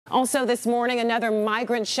Also this morning, another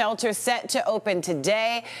migrant shelter set to open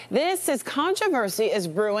today. This as controversy is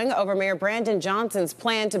brewing over Mayor Brandon Johnson's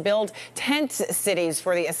plan to build tent cities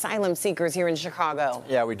for the asylum seekers here in Chicago.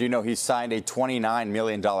 Yeah, we do know he signed a $29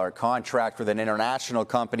 million contract with an international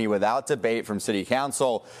company without debate from City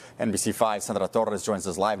Council. NBC5's Sandra Torres joins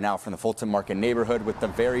us live now from the Fulton Market neighborhood with the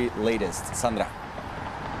very latest. Sandra.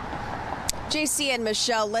 JC and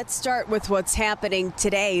Michelle, let's start with what's happening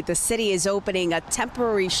today. The city is opening a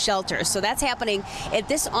temporary shelter. So that's happening at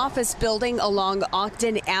this office building along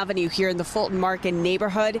Ogden Avenue here in the Fulton Market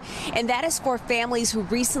neighborhood. And that is for families who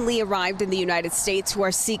recently arrived in the United States who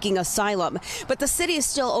are seeking asylum. But the city is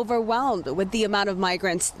still overwhelmed with the amount of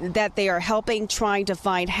migrants that they are helping trying to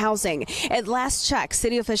find housing. At last check,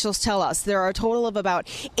 city officials tell us there are a total of about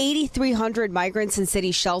 8,300 migrants in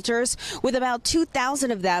city shelters, with about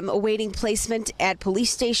 2,000 of them awaiting placement at police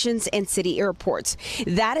stations and city airports.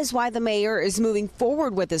 That is why the mayor is moving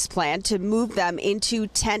forward with this plan to move them into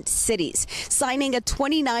tent cities, signing a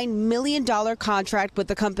 $29 million contract with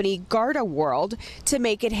the company Garda World to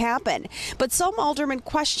make it happen. But some aldermen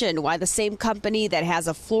question why the same company that has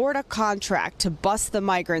a Florida contract to bus the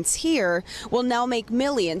migrants here will now make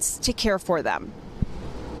millions to care for them.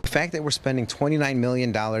 The fact that we're spending $29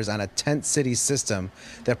 million on a tent city system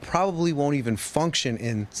that probably won't even function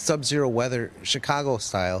in sub-zero weather Chicago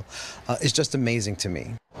style is just amazing to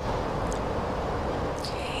me.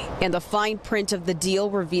 And the fine print of the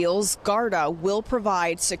deal reveals Garda will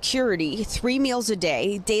provide security, 3 meals a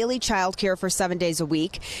day, daily childcare for 7 days a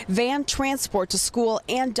week, van transport to school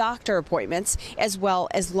and doctor appointments, as well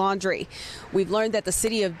as laundry. We've learned that the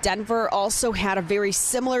city of Denver also had a very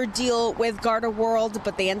similar deal with Garda World,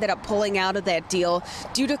 but they ended up pulling out of that deal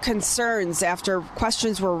due to concerns after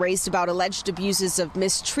questions were raised about alleged abuses of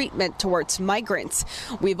mistreatment towards migrants.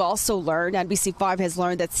 We've also learned, NBC5 has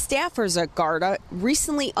learned, that staffers at Garda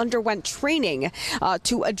recently underwent training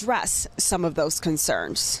to address some of those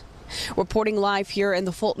concerns. Reporting live here in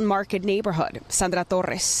the Fulton Market neighborhood, Sandra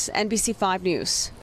Torres, NBC5 News.